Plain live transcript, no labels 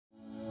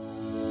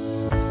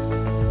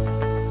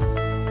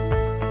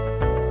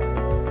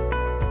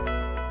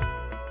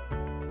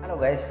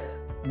guys,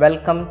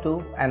 welcome to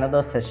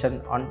another session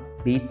on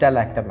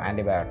beta-lactam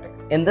antibiotics.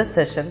 In this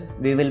session,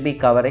 we will be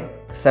covering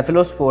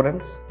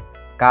cephalosporins,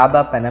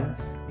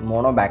 Carbopenems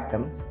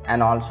Monobactams,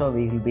 and also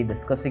we will be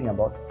discussing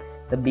about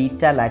the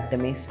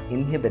beta-lactamase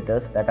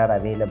inhibitors that are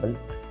available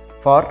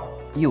for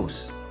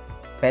use.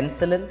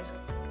 Penicillins,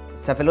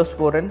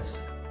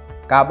 cephalosporins,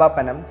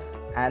 Carbopenems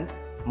and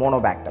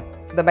Monobactam.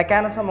 The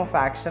mechanism of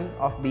action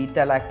of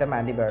beta-lactam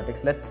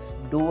antibiotics. Let's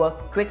do a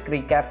quick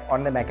recap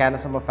on the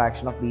mechanism of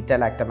action of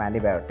beta-lactam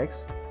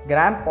antibiotics.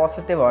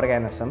 Gram-positive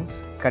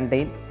organisms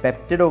contain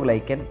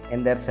peptidoglycan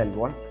in their cell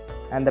wall,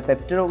 and the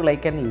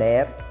peptidoglycan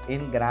layer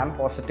in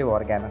gram-positive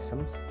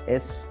organisms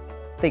is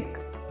thick.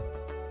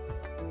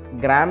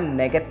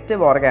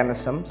 Gram-negative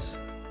organisms,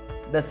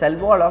 the cell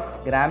wall of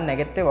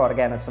gram-negative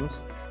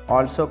organisms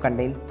also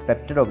contain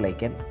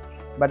peptidoglycan,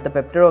 but the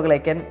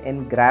peptidoglycan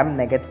in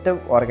gram-negative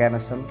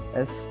organism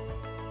is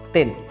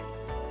thin.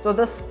 So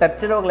this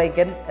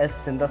peptidoglycan is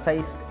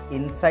synthesized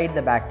inside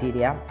the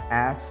bacteria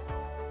as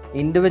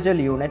individual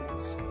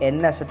units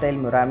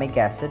N-acetylmuramic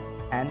acid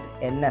and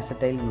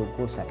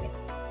N-acetylglucosamine.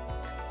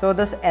 So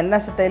this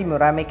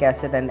N-acetylmuramic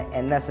acid and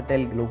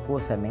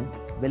N-acetylglucosamine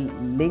will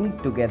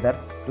link together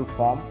to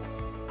form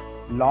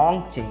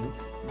long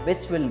chains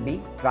which will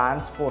be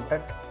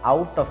transported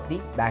out of the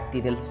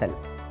bacterial cell.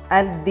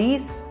 And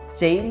these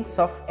chains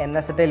of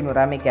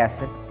N-acetylmuramic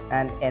acid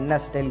and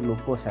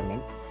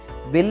N-acetylglucosamine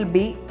will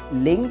be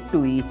linked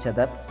to each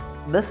other.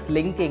 This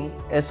linking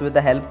is with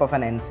the help of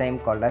an enzyme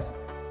called as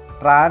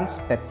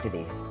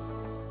transpeptidase.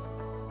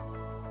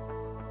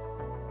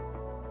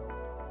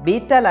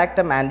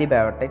 Beta-lactam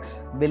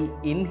antibiotics will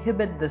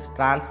inhibit this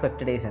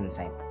transpeptidase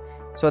enzyme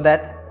so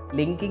that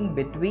linking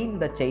between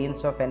the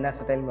chains of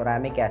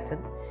N-acetylmuramic acid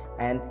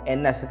and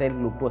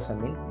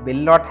N-acetylglucosamine will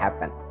not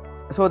happen.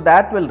 So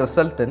that will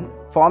result in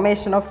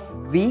formation of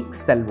weak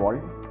cell wall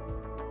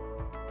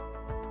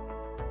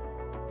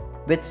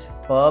which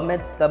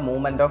permits the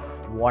movement of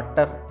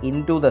water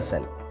into the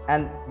cell,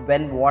 and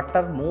when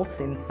water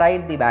moves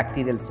inside the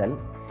bacterial cell,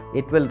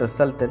 it will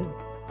result in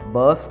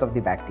burst of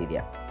the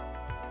bacteria.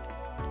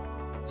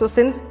 So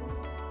since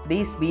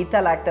these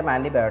beta-lactam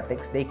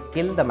antibiotics, they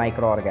kill the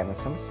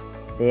microorganisms,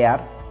 they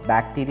are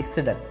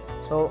bactericidal.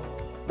 So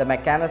the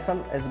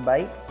mechanism is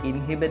by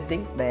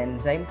inhibiting the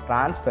enzyme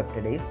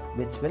transpeptidase,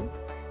 which will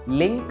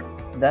link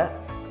the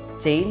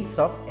chains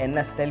of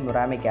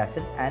N-acetylmuramic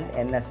acid and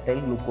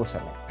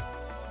N-acetylglucosamine.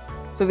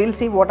 So we will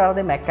see what are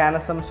the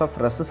mechanisms of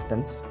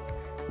resistance.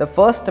 The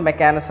first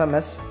mechanism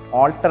is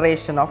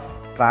alteration of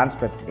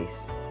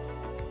transpeptidase.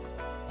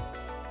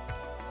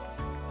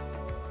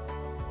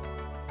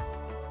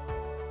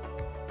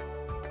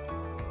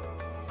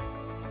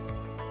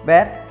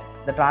 Where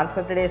the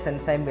transpeptidase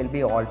enzyme will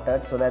be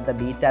altered so that the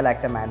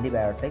beta-lactam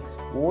antibiotics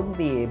won't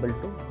be able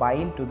to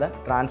bind to the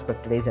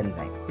transpeptidase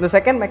enzyme. The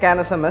second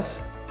mechanism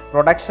is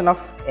production of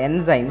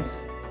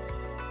enzymes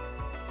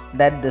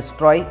that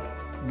destroy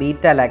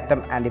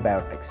beta-lactam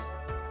antibiotics.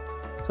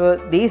 So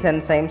these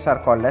enzymes are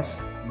called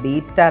as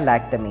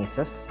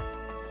beta-lactamases.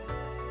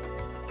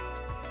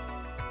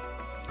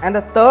 And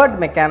the third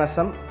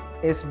mechanism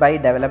is by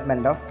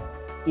development of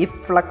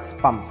efflux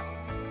pumps.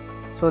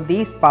 So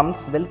these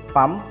pumps will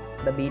pump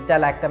the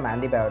beta-lactam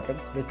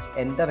antibiotics which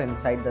enter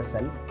inside the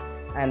cell,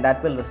 and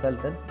that will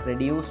result in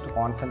reduced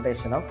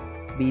concentration of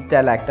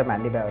beta-lactam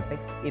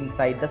antibiotics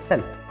inside the cell.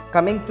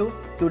 Coming to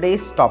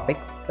today's topic,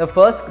 the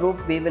first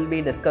group we will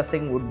be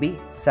discussing would be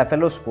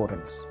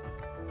cephalosporins.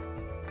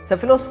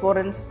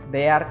 Cephalosporins,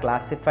 they are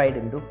classified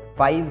into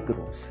 5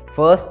 groups: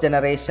 first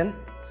generation,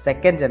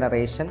 second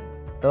generation,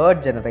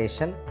 third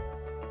generation,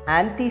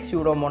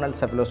 anti-pseudomonal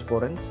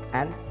cephalosporins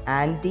and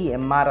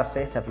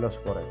anti-MRSA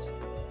cephalosporins.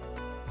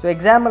 So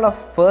example of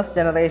first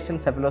generation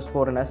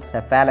cephalosporin is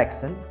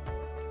Cefotaxime,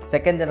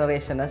 second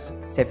generation is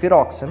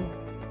Cefuroxime,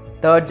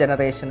 third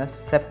generation is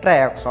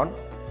Ceftriaxone,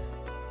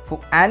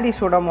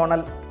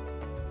 anti-pseudomonal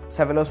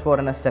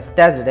cephalosporin is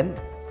Ceftazidime,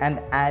 and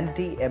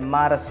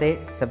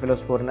anti-MRSA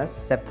cephalosporin is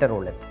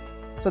Ceftaroline.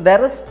 So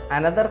there is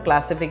another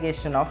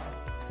classification of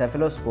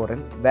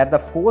cephalosporin where the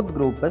fourth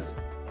group is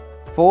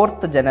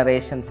fourth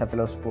generation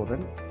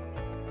cephalosporin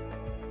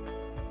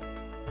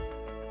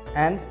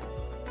and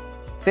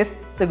fifth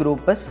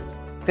group is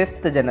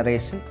fifth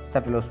generation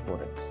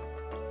cephalosporins.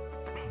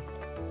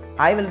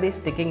 I will be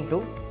sticking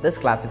to this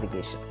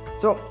classification.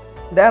 So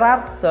there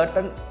are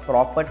certain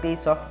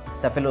properties of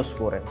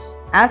cephalosporins.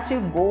 As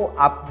you go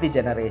up the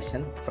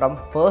generation from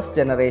first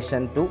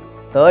generation to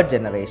third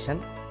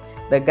generation,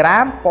 the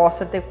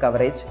gram-positive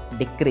coverage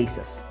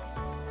decreases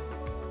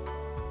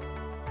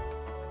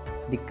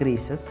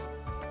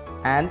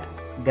and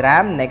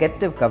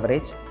gram-negative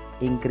coverage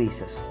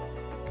increases.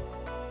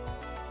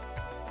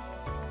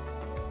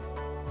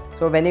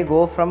 So when you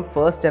go from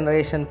first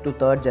generation to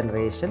third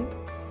generation,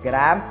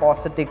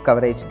 gram-positive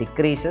coverage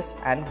decreases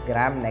and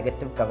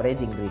gram-negative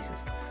coverage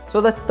increases.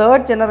 So the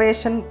third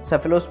generation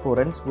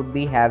cephalosporins would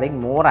be having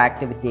more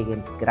activity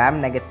against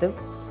gram-negative,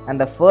 and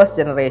the first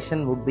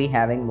generation would be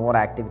having more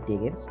activity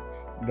against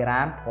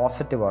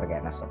gram-positive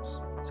organisms.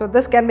 So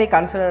this can be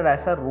considered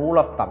as a rule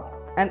of thumb.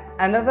 And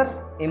another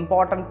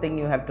important thing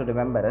you have to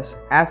remember is,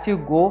 as you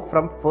go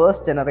from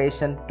first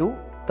generation to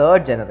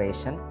third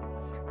generation,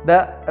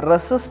 the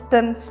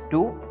resistance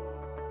to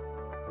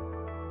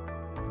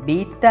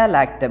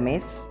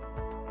beta-lactamase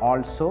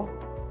also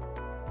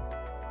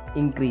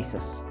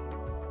increases.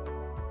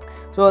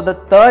 So the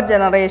third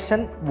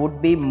generation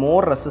would be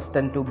more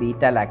resistant to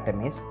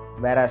beta-lactamase,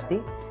 whereas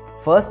the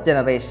first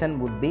generation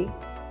would be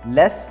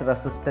less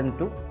resistant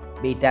to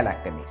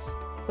beta-lactamase.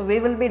 So we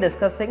will be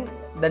discussing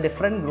the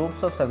different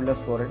groups of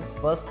cephalosporins.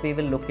 First we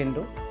will look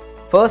into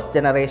first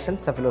generation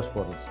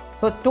cephalosporins.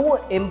 So two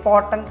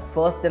important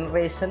first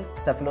generation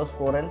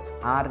cephalosporins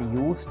are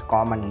used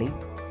commonly.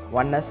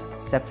 One is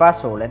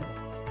cefazolin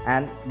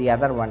and the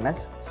other one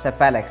is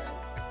cephalaxin.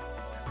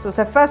 So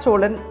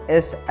cefazolin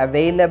is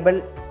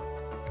available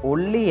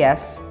only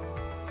as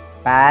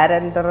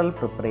parenteral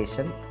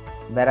preparation,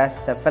 whereas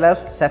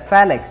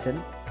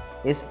cephalaxin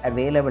is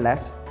available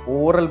as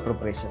oral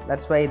preparation.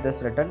 That's why it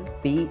is written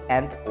P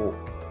and O.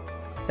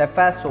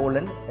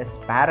 Cefazolin is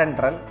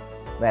parenteral,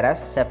 whereas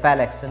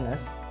cephalaxin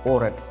is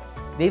oral.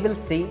 We will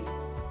see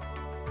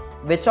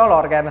which all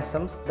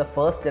organisms the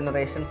first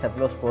generation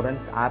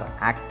cephalosporins are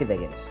active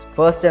against.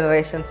 First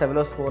generation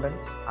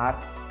cephalosporins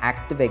are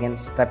active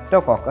against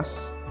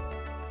Streptococcus.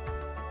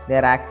 They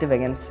are active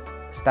against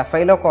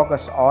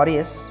Staphylococcus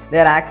aureus. They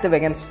are active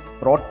against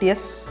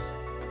Proteus,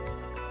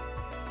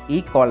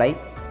 E. coli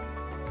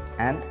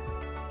and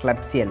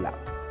Klebsiella.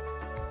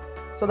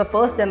 So the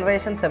first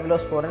generation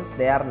cephalosporins,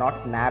 they are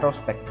not narrow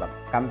spectrum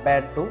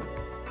compared to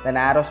the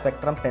narrow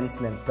spectrum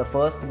penicillins, the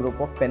first group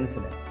of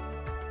penicillins.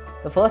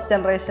 The first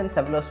generation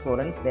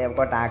cephalosporins, they have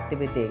got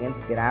activity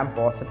against gram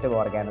positive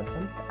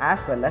organisms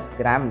as well as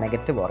gram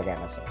negative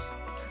organisms.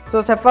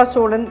 So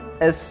cefazolin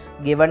is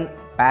given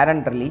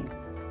parenterally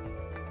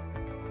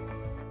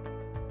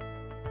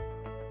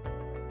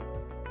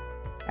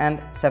and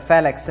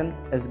cephalaxin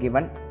is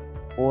given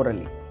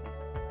orally.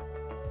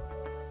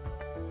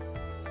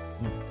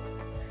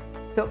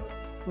 So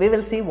we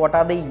will see what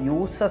are the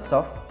uses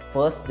of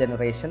first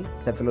generation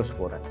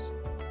cephalosporins.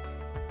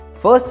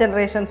 First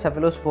generation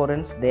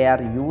cephalosporins, they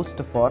are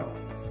used for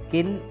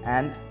skin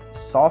and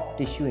soft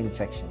tissue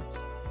infections.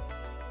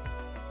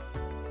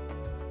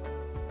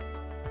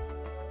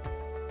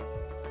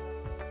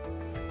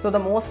 So the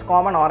most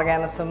common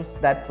organisms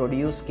that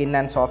produce skin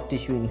and soft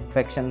tissue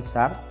infections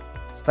are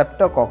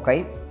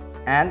Streptococci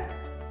and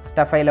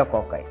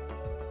Staphylococci.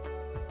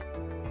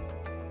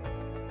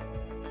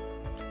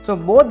 So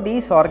both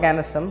these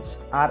organisms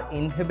are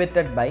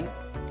inhibited by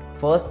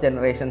first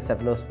generation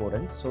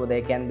cephalosporins, so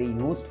they can be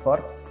used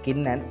for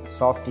skin and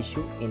soft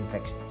tissue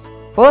infections.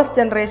 First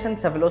generation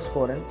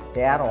cephalosporins,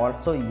 they are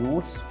also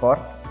used for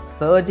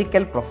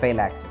surgical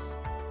prophylaxis.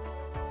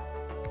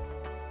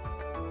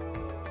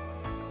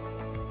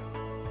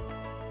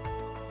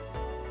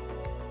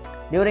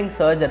 During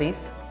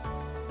surgeries,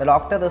 the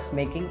doctor is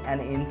making an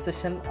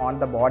incision on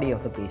the body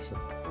of the patient.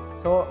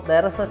 So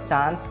there is a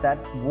chance that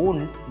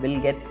wound will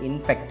get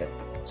infected.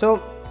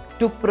 So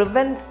to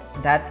prevent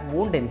that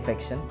wound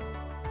infection,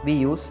 we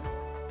use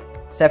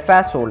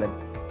cefazolin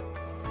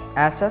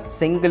as a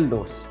single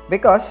dose,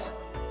 because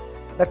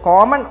the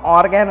common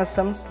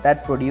organisms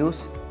that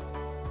produce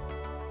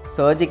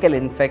surgical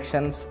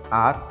infections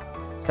are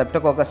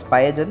Streptococcus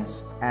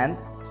pyogenes and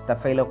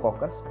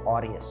Staphylococcus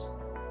aureus.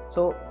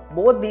 So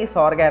both these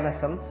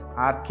organisms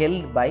are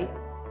killed by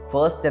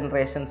first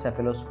generation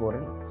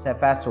cephalosporin,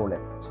 cefazolin.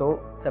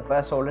 So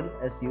cefazolin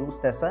is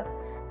used as a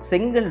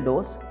single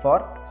dose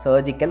for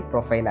surgical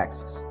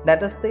prophylaxis.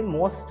 That is the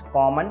most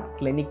common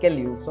clinical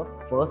use of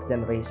first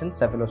generation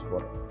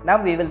cephalosporin.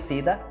 Now we will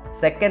see the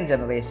second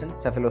generation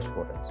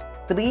cephalosporins.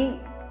 Three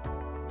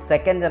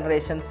second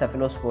generation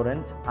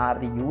cephalosporins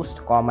are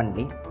used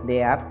commonly.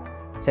 They are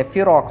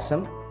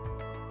cefuroxime,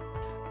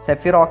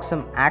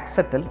 cefuroxime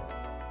acetyl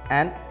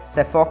and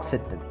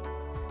cefoxitin.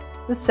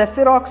 The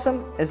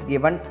cefuroxime is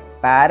given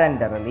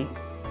parenterally.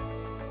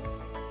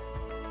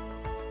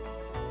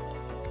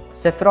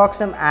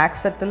 Cefuroxime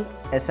acetyl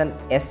is an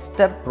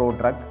ester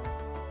prodrug,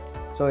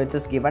 so it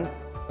is given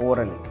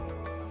orally.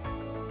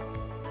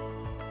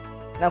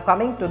 Now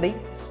coming to the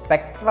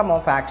spectrum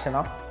of action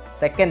of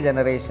second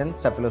generation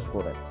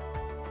cephalosporins.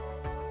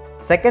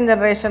 Second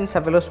generation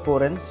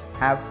cephalosporins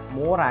have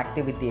more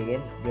activity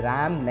against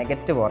gram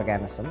negative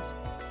organisms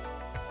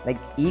like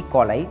E.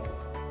 coli,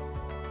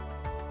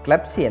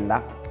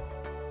 Klebsiella,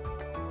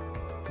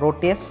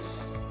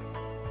 Proteus,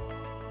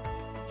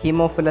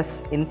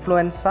 Haemophilus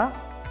influenza,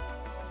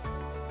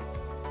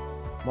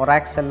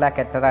 Moraxella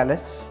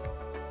catarrhalis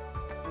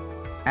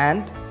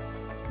and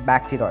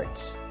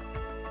bacteroids.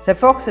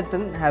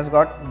 Cefoxitin has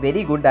got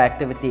very good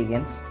activity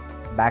against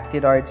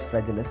Bacteroides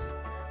fragilis.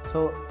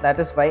 So that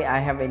is why I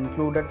have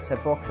included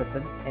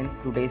cefoxitin in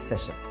today's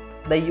session.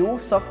 The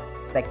use of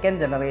second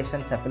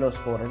generation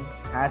cephalosporins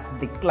has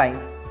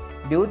declined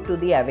due to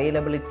the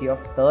availability of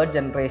third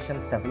generation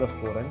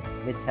cephalosporins,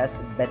 which has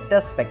better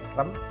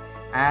spectrum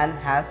and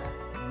has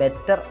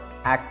better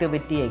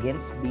activity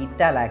against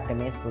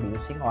beta-lactamase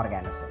producing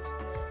organisms.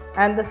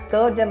 And this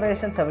third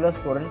generation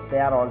cephalosporins, they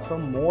are also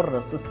more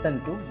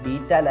resistant to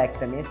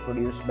beta-lactamase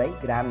produced by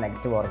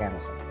gram-negative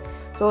organism.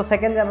 So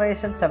second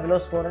generation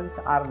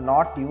cephalosporins are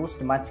not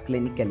used much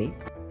clinically.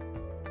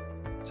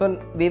 So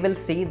we will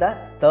see the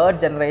third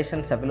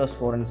generation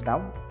cephalosporins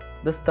now.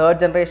 This third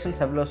generation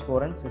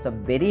cephalosporins is a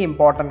very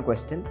important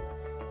question.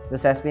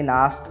 This has been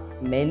asked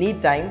many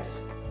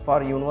times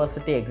for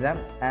university exam,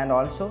 and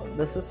also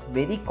this is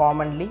very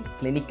commonly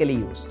clinically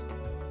used.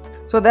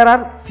 So there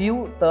are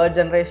few third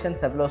generation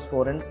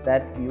cephalosporins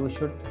that you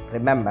should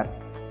remember.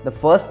 The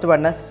first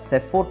one is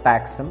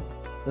Cefotaxime,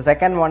 the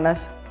second one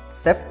is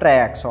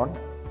Ceftriaxone,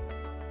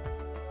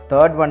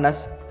 third one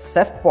is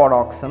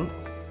Cefotaxime,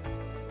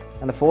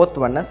 and the fourth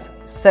one is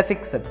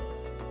Cefotaxime.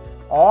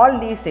 All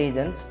these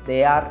agents,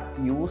 they are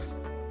used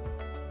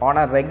on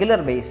a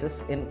regular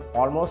basis in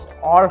almost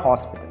all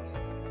hospitals.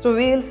 So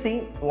we will see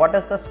what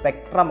is the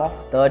spectrum of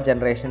third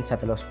generation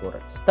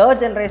cephalosporins. Third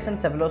generation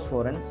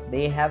cephalosporins,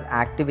 they have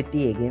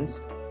activity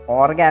against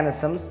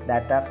organisms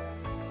that are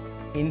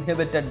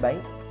inhibited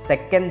by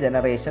second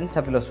generation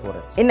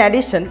cephalosporins. In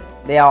addition,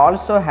 they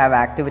also have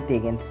activity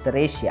against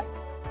Serratia,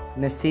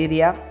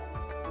 Neisseria.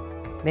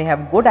 They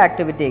have good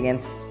activity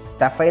against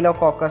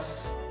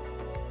Staphylococcus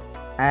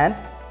and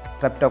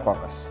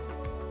Streptococcus.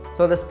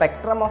 So the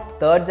spectrum of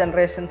third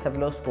generation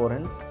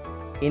cephalosporins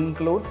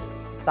includes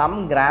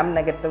some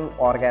gram-negative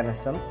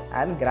organisms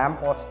and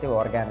gram-positive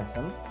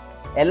organisms,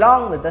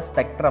 along with the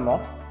spectrum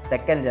of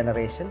second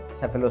generation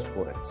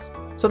cephalosporins.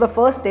 So the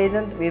first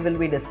agent we will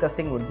be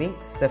discussing would be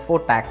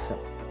Cefotaxime.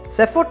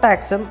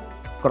 Cefotaxime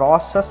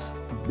crosses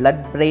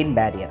blood-brain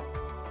barrier.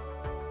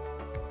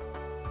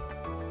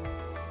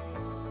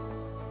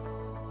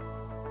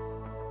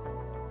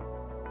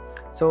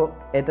 So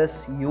it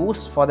is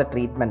used for the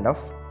treatment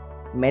of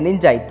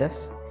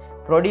meningitis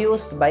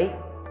produced by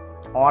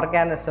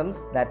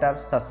organisms that are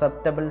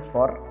susceptible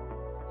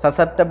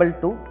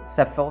to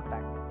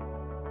cefotaxime.